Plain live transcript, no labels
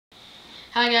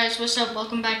Hi guys, what's up?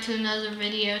 Welcome back to another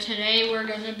video. Today we're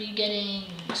going to be getting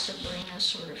Sabrina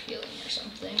sort of feeling or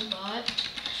something,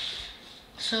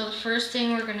 so the first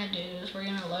thing we're going to do is we're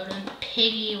going to load in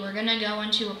Piggy. We're going to go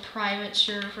into a private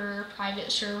server.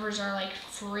 Private servers are like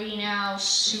free now,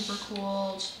 super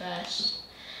cool, it's best.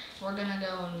 We're going to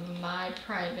go in my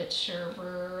private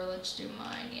server. Let's do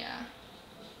mine, yeah.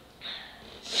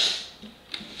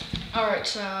 Alright,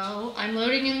 so I'm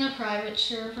loading in the private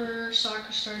server,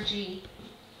 Soccer Star G.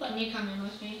 Can you come in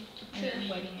with me? Sure. I'm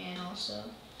waiting in also.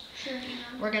 Sure.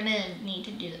 Yeah. We're gonna need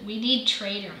to do that. We need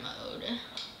trader mode.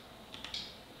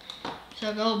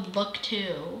 So go book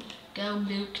 2. Go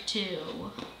book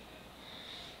 2.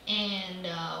 And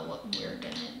what we're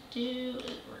gonna do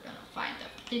is we're gonna find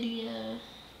the video.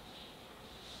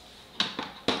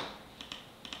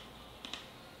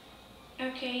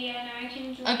 Okay, yeah, now I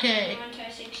can join. Okay.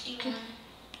 61.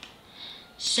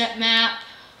 Set map.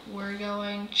 We're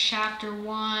going chapter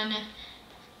 1.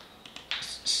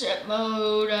 Set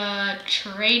mode,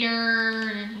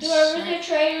 trader. Whoever's the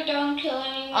trader, don't kill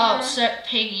anyone. Oh, set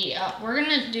Piggy. We're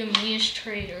gonna do me as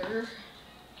trader.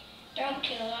 Don't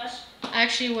kill us.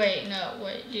 Actually, wait, no,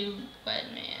 wait, do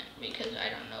Bedman, because I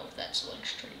don't know if that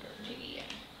selects trader or Piggy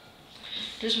yet.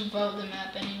 Just vote the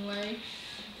map anyway.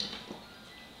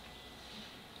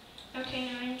 Okay,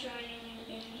 now I'm joining you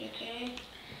guys, okay?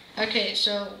 Okay,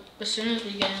 so as soon as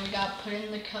we get in, we gotta put in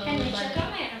the code. And then check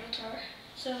out my avatar.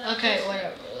 So okay,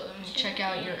 whatever. Let me check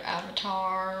out your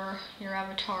avatar. Your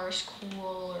avatar is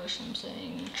cool or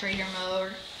something. Trader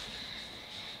mode.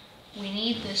 We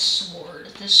need this sword.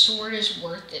 This sword is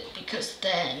worth it because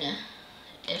then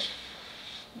if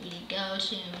we go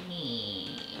to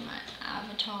my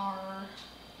avatar,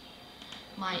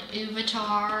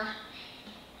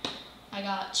 I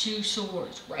got 2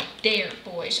 swords right there,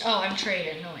 boys. Oh, I'm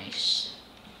trading. Nice.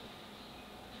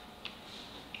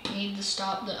 Need to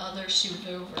stop the other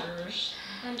survivors.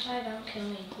 I'm sorry, don't kill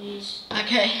me, please.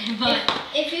 Okay, but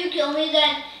if you kill me,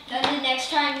 then the next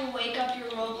time you wake up, your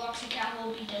Roblox account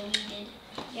will be deleted.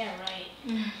 Yeah, right.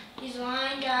 He's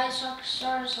lying, guys. Soccer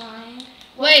Star's lying.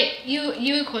 Wait,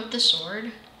 you equipped the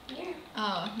sword? Yeah.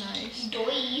 Oh, nice.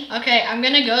 Doi. Okay, I'm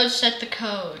gonna go set the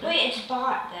code. Wait, it's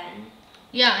bot then.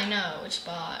 Yeah, I know, it's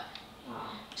bot.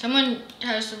 Oh. Someone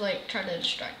has to like try to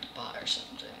distract the bot or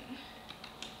something.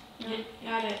 No,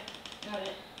 not it. Not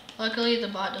it. Luckily, the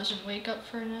bot doesn't wake up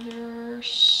for another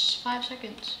 5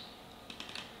 seconds.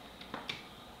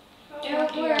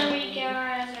 Don't worry,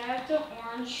 guys. I have the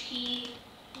orange key.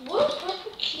 What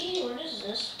purple key? Where does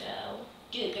this go?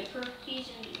 Dude, the purple key's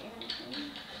in the orange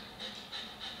key.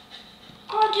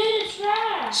 Oh, dude, it's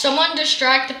red. Someone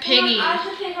distract the Piggy. I have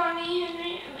to pick on me,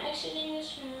 Henry. I'm exiting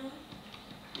this room.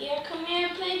 Yeah, come here,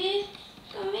 Piggy.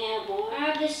 Come here, boy. I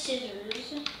have the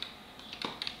scissors.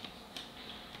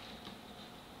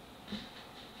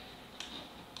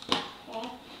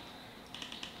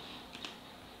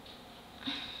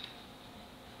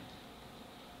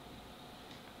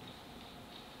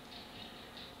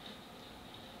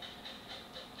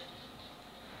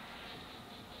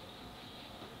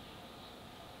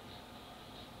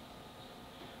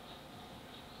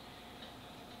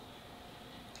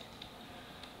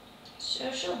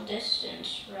 Social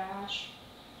distance, Rash.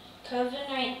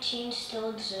 COVID-19 still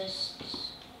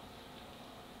exists.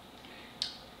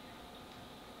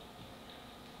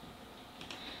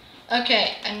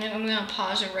 Okay, and then I'm gonna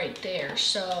pause it right there.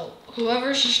 So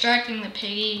whoever's distracting the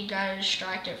Piggy, you gotta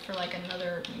distract it for like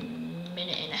another 1.5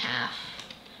 minutes.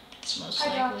 It's most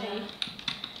likely.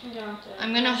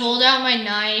 I'm gonna hold out my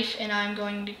knife and I'm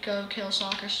going to go kill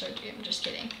Soccer Star. I'm just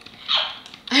kidding.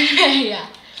 Yeah.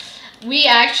 We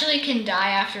actually can die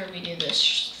after we do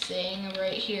this thing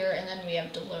right here, and then we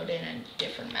have to load in a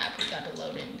different map. We gotta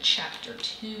load in chapter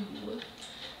 2.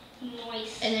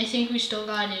 Nice. And I think we still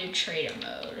gotta do trader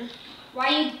mode. Why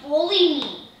you bully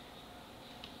me?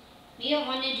 We don't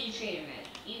want to do trader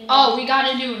mode. Oh, we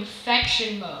gotta do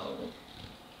infection mode.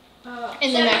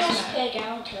 In the next map. Pick,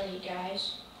 I won't kill you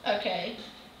guys. Okay.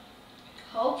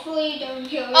 Hopefully don't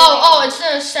kill you. Oh, it's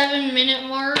the 7-minute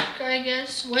mark, I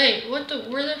guess. Wait, where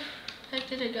the heck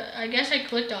did it go? I guess I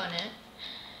clicked on it.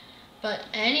 But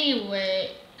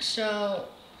anyway, so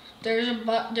there was a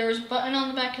button on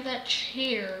the back of that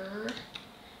chair.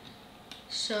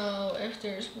 So if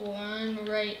there's one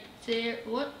right there,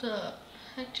 what the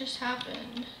heck just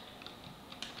happened?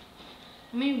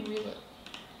 Let me reload.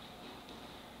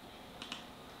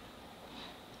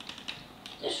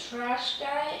 This Rash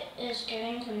guy is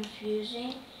getting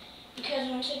confusing because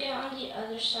once I get on the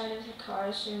other side of the car,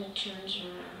 then it turns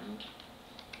around.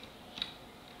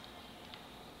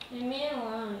 Leave me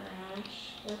alone,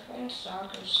 Rash. We're playing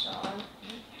Soccer Star.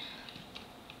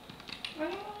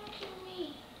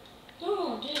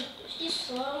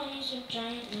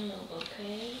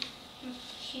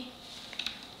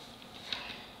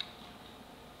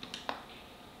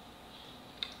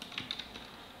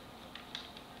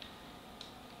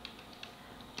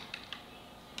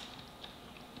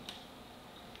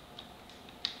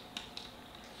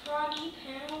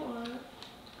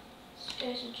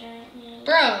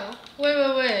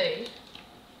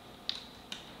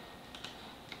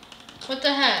 What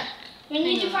the heck? We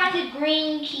need to find the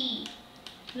green key.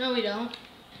 No, we don't.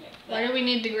 Why do we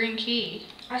need the green key?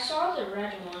 I saw the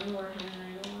red one where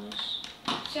Henry was.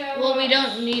 So. Well, we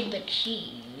don't need the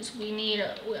keys.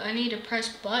 I need to press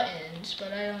buttons,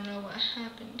 but I don't know what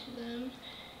happened to them.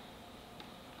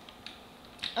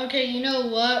 Okay, you know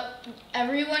what?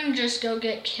 Everyone just go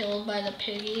get killed by the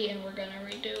piggy, and we're gonna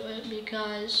redo it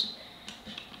because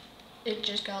it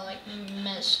just got like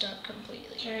messed up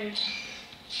completely. Sure.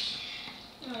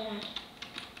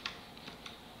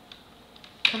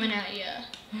 Coming at ya.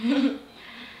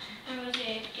 I was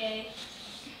AFK.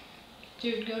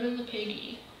 Dude, go to the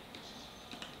piggy.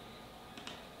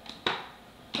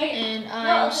 Okay. And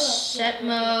I'm set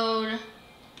mode,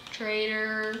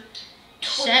 trader,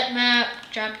 set map,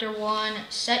 chapter 1,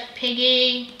 set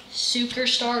piggy,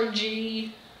 superstar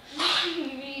G.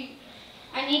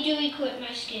 I need to equip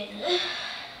my skin.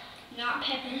 Not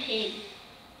Peppa Pig.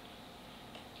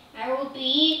 I will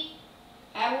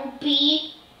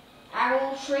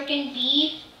freaking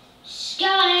be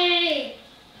Sky.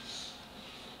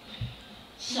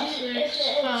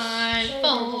 6, 5,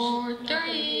 4,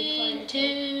 3,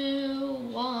 2,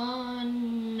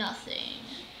 1, nothing.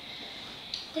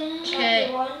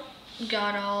 Okay,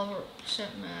 got all set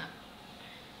map.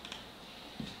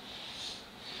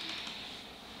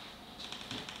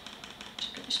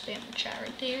 Just gonna spam the chat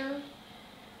right there.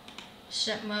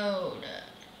 Set mode,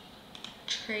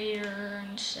 trader,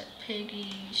 and set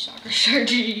piggy, soccer star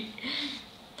G.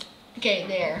 Okay,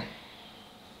 there.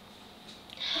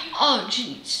 Oh,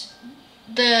 jeez.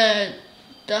 The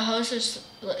hostess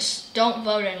list. Don't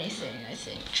vote anything, I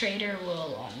think. Trader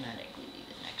will automatically be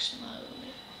the next mode.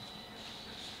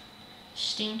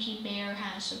 Stinky Bear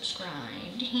has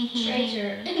subscribed.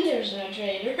 Trader. There's no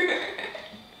trader.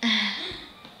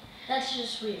 That's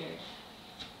just weird.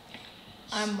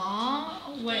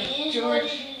 Wait,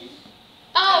 George.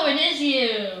 Oh, it is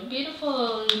you.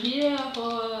 Beautiful,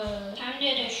 beautiful. Time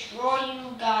to destroy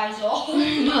you guys all.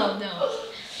 No.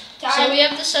 So we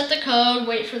have to set the code,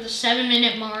 wait for the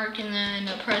 7-minute mark, and then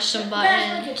press some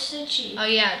button. Look, it's Stitchy. Oh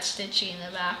yeah, it's Stitchy in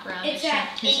the background. It's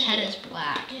his head is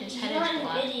black. His head is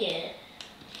black. An idiot.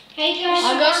 Hey guys,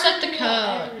 I'll go set the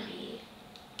code.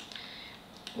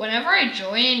 Whenever I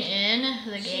join in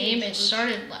the game, it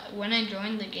started. When I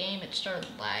joined the game, it started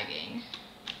lagging.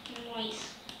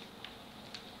 Nice.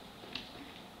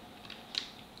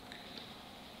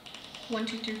 1,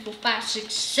 2, 3, 4, 5,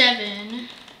 6, 7.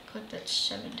 Click that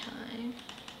 7 times.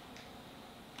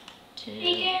 2,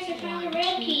 Hey guys, I found the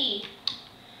red key.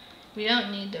 We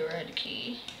don't need the red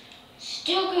key.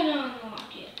 Still gonna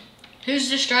unlock it. Who's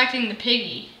distracting the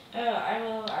piggy? I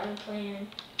will plan.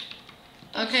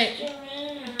 Okay,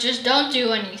 just don't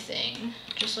do anything.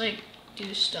 Just like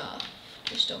do stuff.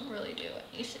 Just don't really do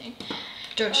anything.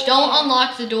 George, don't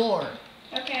unlock the door.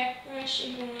 Okay,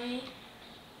 Rashi boy.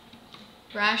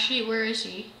 Rashi, where is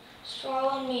he?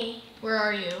 Follow me. Where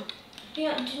are you?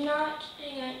 Yeah, do not.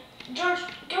 Hang on. George,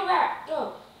 go back.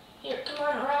 Go. Here, come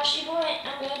on, Rashi boy.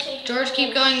 I'm gonna take. George,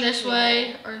 keep going this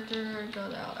way. Arthur, go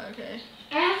out. Okay.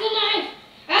 I have the knife.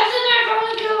 I have the knife. I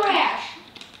want to go, Rash.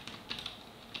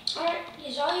 Alright,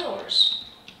 these are yours.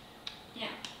 Yeah.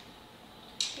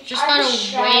 Just gotta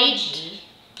wait.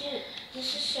 Dude,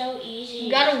 this is so easy.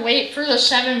 You gotta wait for the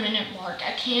 7-minute mark.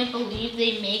 I can't believe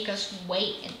they make us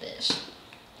wait in this.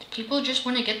 People just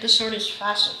want to get this sword as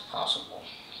fast as possible.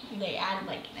 They add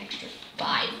like an extra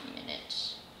 5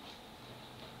 minutes.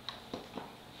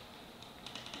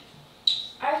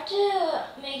 I have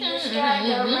to make this guy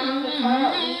go around the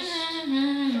car at least.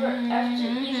 I have to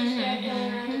make this guy go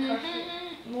around the car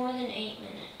for more than 8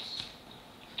 minutes.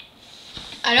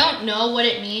 I don't know what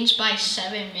it means by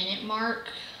 7-minute mark.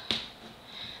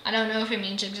 I don't know if it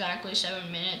means exactly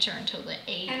 7 minutes or until the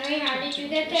 8. Henry, how did you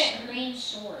get that green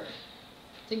sword?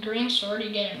 The green sword you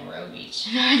get in Rogies.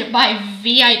 I had to buy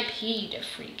VIP to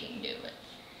freaking do it.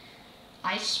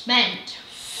 I spent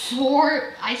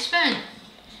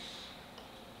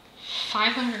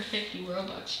 550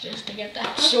 Robux just to get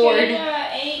that sword. Okay,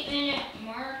 the 8-minute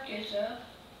mark is up.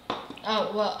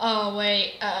 Oh, well, oh,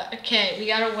 wait. Okay, we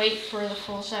gotta wait for the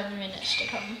full 7 minutes to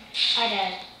come. I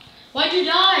did. Why'd you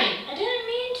die? I didn't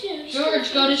mean to.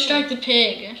 George, go distract the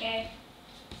pig. Okay.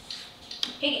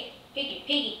 Piggy, Piggy,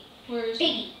 Piggy. Where is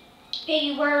Piggy?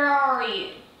 Piggy, where are you?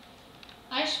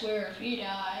 I swear, if you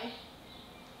die.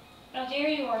 Oh, there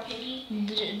you are, Piggy.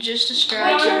 Just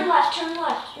distract Wait, him. turn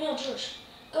left. No, George.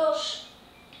 Go,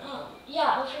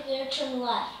 yeah, over there, turn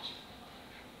left.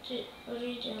 What are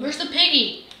you doing? Where's the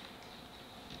piggy?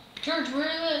 George, where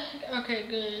the... Okay,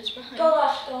 good, it's behind. Go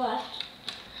left.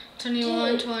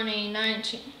 21, 20,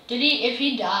 19. If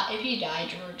he died,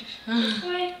 George. This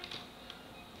way?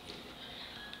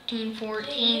 13,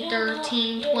 14,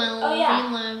 13, 12,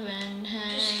 11,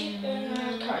 10.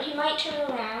 He might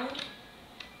turn around.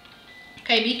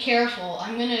 Okay, be careful.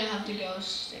 I'm gonna have to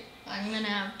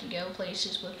go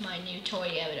places with my new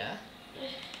Toyota.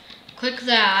 Click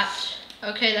that.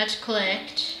 Okay, that's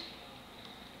clicked.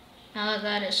 Now that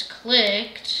that is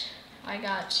clicked, I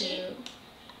gotta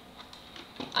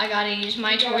use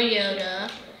my Toyota.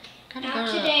 Not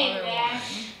today,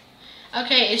 Max.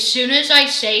 Okay, as soon as I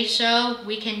say so,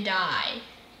 we can die.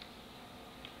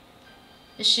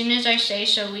 As soon as I say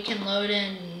so, we can load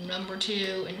in number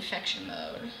 2 infection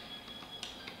mode.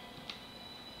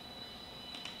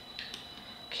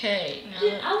 Okay, now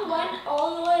Dude, I went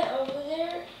all the way over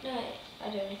there. No, I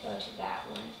don't go to that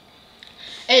one.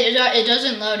 It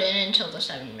doesn't load in until the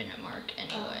 7-minute mark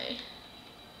anyway.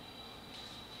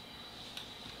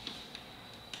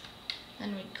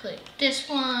 Then we click this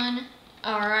one.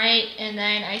 Alright, and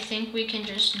then I think we can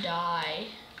just die.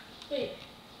 Wait,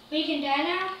 we can die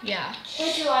now? Yeah.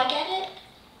 Wait, do I get it?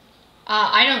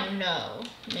 I don't know.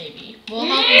 Maybe. We'll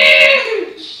help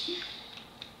you.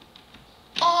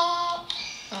 Oh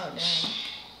dang.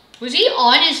 Was he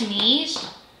on his knees?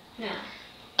 No.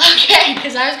 Okay,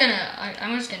 because I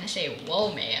was gonna say,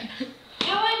 whoa, man.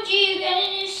 How do you get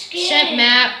in his skin? Set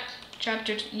map,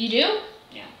 chapter. You do?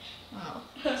 Yeah. Oh.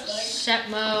 Sorry. Set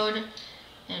mode,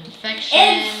 infection.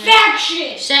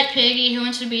 Infection. Set piggy. Who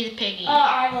wants to be the piggy?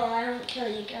 I will. I don't kill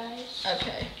you guys.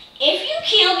 Okay. If you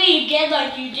kill me again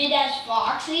like you did as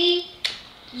Foxy,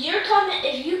 you're coming.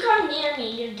 If you come near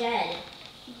me, you're dead.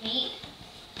 Me?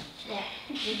 Yeah,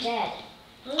 you're dead.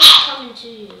 I'm coming to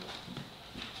you.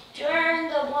 Turn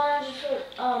the ones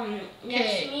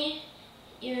next to me.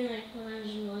 Even like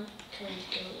 101. Kill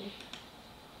you.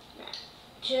 Right.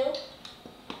 2.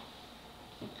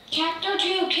 Chapter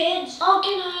 2, kids. Oh,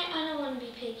 can I don't want to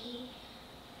be piggy.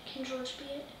 Can George be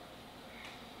it?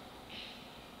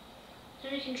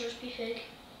 Then can George be Fig?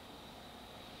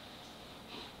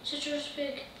 So George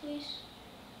Fig, please.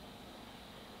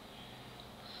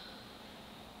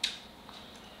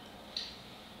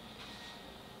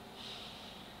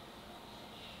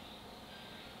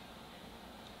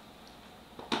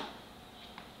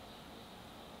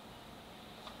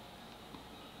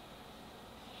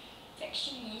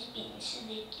 Infection has been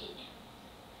selected.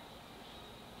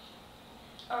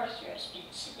 Arthur has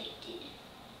been selected.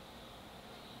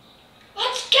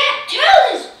 Let's get to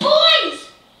this,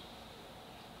 boys!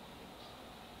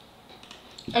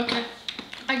 Okay.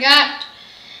 I got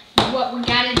what we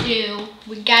gotta do.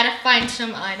 We gotta find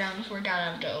some items. We're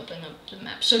gonna have to open up the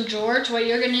map. So George, what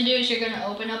you're gonna do is you're gonna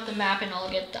open up the map and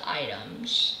I'll get the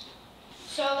items.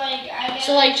 So like I get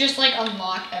So like just like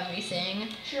unlock everything.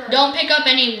 Sure. Don't pick up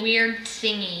any weird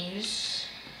thingies.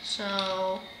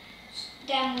 So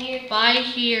damn weird. by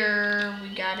here we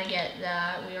gotta get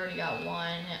that. We already got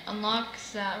one. Unlock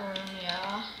that room,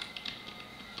 yeah.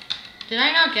 Did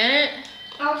I not get it?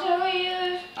 I'll tell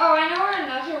you. Oh, I know where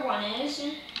another one is.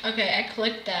 Okay, I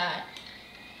clicked that.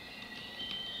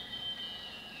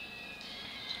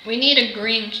 We need a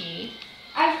green key.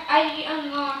 I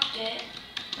unlocked it.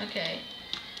 Okay.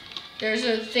 There's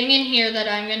a thing in here that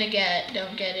I'm gonna get.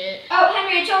 Don't get it. Oh,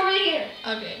 Henry, it's over here.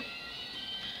 Okay.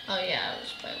 Oh yeah, I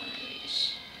was by one of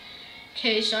these.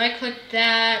 Okay, so I clicked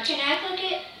that. Can I click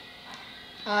it?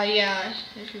 Yeah,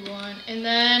 if you want. And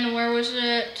then where was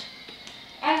it?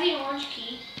 I have the orange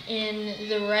key. In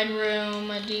the red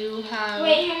room. Do you have?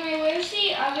 Wait, Henry, where's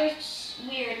the other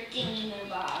weird thingy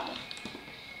bob?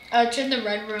 Oh, it's in the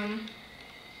red room.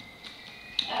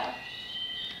 Oh.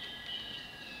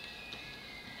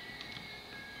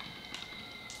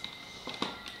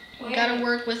 We gotta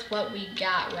work with what we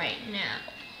got right now.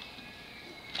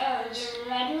 Oh, the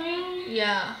red room?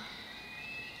 Yeah.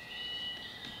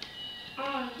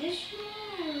 This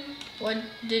room. What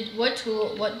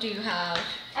do you have?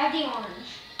 I have the orange.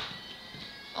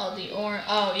 Oh, the orange.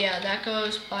 Oh, yeah, that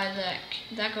goes by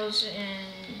that goes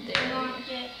in there.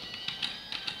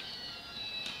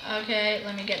 Okay,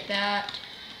 let me get that.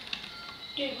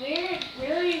 Dude,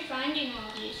 where are you finding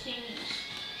all these things?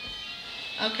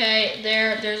 Okay,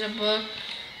 there's a book.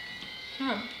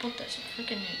 Not a book, that's a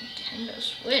freaking Nintendo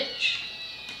Switch.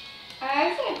 I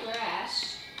have the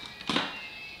grass.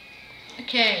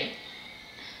 Okay.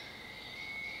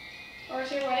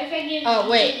 Arthur, what if I give Oh, you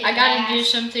wait, the I gotta grass? do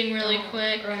something really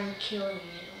quick. Or I'm killing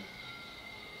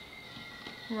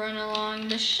you. Run along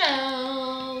the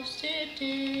shelves.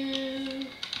 Do-do.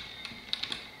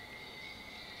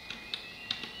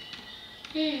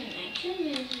 I can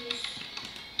move this.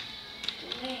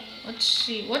 Let's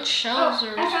see, what shelves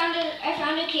are... I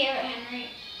found a carrot, Henry.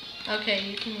 Okay,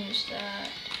 you can use that.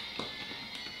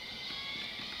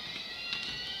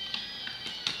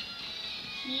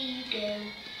 go.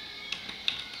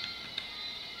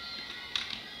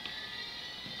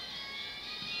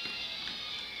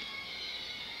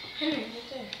 Henry, right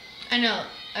there. I know.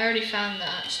 I already found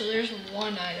that. So there's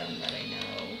one item that I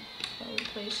know I would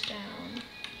place down.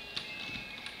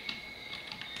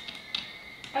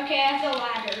 Okay, I have the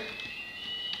ladder.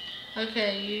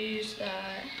 Okay, you use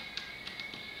that.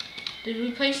 Did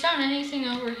we place down anything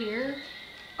over here?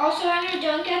 Also, Henry,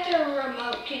 don't get the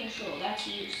remote control. That's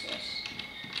useless.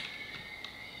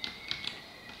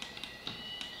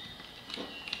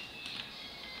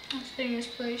 That thing is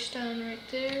placed down right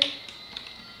there.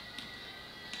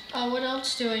 Oh, what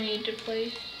else do I need to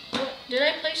place? What, did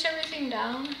I place everything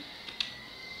down?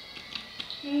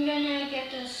 I'm gonna get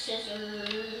the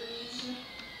scissors.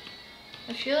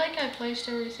 I feel like I placed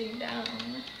everything down.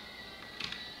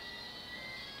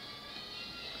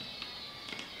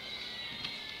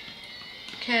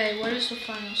 Okay, what is the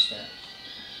final step?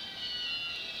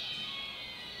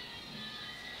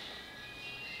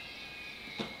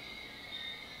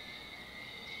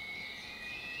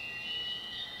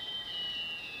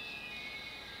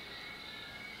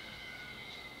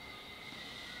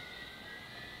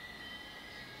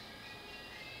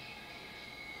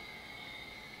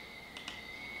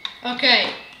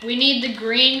 Okay, we need the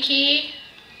green key,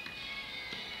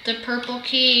 the purple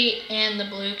key, and the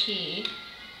blue key.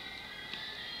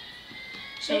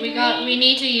 So we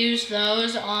need to use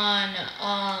those on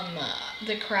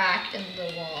the crack in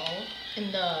the wall,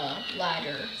 in the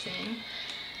ladder thing.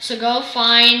 So go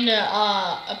find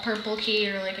a purple key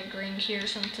or like a green key or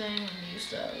something and use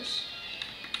those.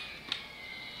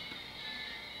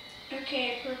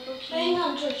 Okay, purple key. Hang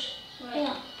on, George. What? Hang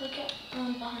on. Look at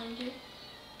behind you.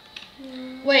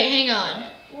 Wait, hang on.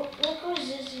 Look where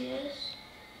Zizzy is.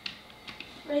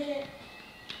 Right there.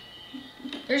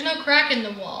 There's no crack in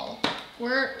the wall.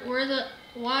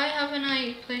 Why haven't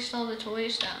I placed all the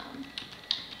toys down?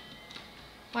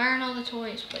 Why aren't all the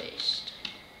toys placed?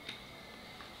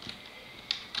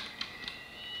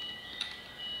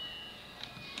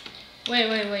 Wait.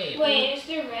 Wait, is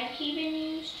the red key been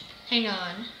used? Hang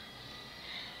on.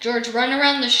 George, run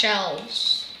around the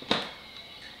shelves.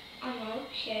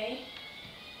 Okay.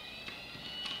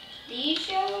 These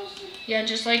shelves? Yeah,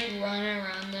 just like run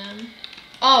around them.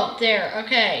 Oh, there,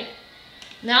 okay.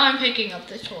 Now I'm picking up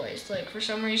the toys. Like, for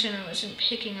some reason I wasn't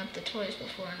picking up the toys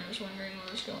before and I was wondering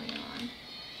what was going on.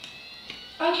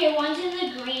 Okay, one's in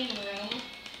the green room.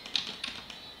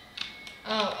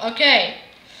 Oh, okay.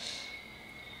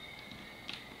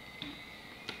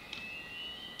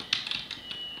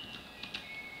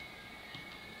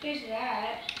 There's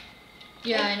that.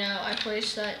 Yeah, I know. I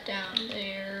placed that down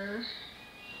there.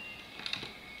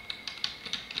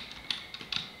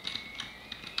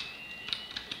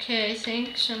 Okay, I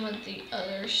think some of the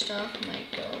other stuff might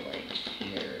go like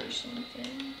here or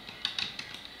something.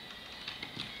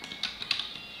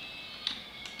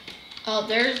 Oh,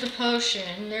 there's the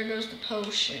potion. There goes the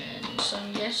potion. So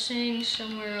I'm guessing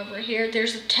somewhere over here.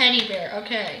 There's the teddy bear.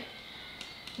 Okay.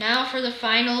 Now for the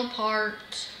final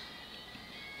part.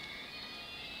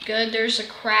 Good, there's a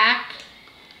crack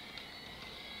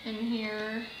in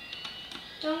here.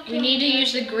 We need to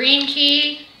use the green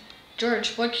key.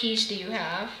 George, what keys do you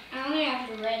have? I only have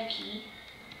the red key.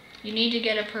 You need to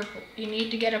get a purple. You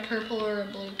need to get a purple or a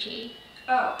blue key.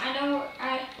 Oh, I know.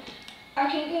 I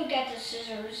can go get the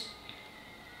scissors.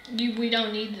 We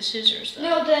don't need the scissors though.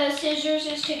 No, the scissors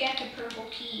is to get the purple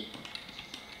key.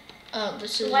 Oh, the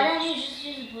scissors. Why don't you just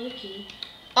use the blue key?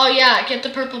 Oh yeah, get the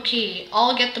purple key.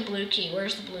 I'll get the blue key.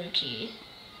 Where's the blue key?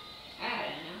 I don't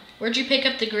know. Where'd you pick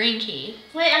up the green key?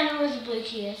 Wait, I know where the blue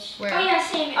key is. Where? Oh yeah,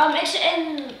 same. It's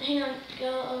in. Hang on.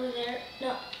 Go over there.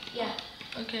 No. Yeah.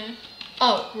 Okay.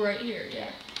 Oh, right here.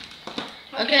 Yeah.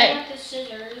 Okay. Okay. I got the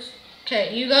scissors.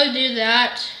 Okay, you go do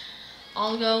that.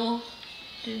 I'll go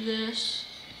do this.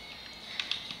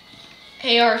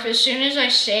 Hey Arf, as soon as I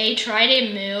say, try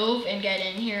to move and get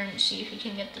in here and see if you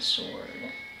can get the sword.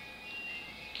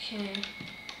 Okay.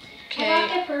 Okay. I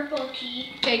got the purple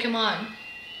key. Okay, come on.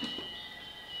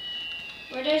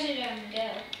 Where does it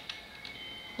go?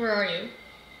 Where are you?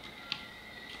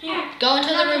 Here. Go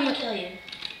into the room with kill you.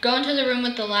 go into the room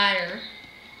with the ladder.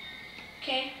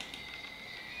 Okay.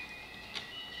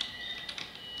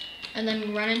 And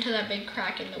then run into that big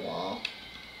crack in the wall.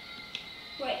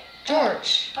 Wait.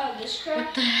 George. Oh, this What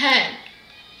crack? the heck?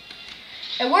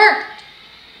 It worked!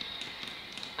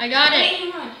 I got Wait, it.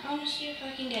 hang on. I want to see if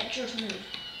I can get George to move.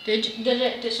 Did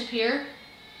it disappear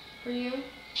for you?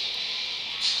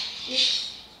 This.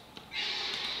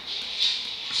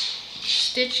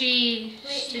 Stitchy,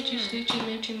 Wait, stitchy, hang on. stitchy,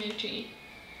 moochy, moochy.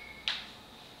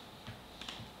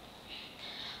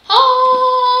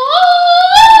 Oh!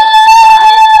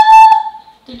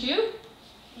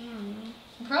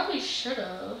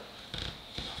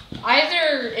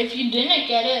 if you didn't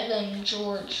get it, then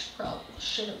George probably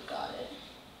should have got it.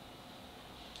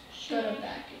 Go to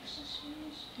back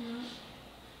accessories. No.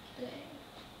 Thing.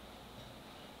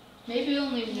 Maybe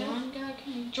only one guy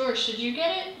can. George, did you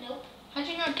get it? Nope. How'd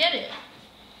you not get it?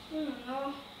 I don't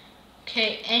know.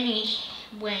 Okay,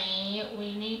 anyway,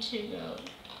 we need to go.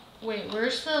 Wait,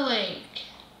 where's the lake?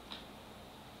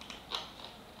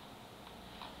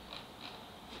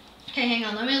 Okay, hang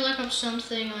on. Let me look up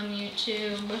something on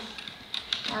YouTube.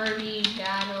 RV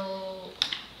battle.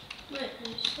 Wait,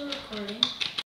 I'm still recording.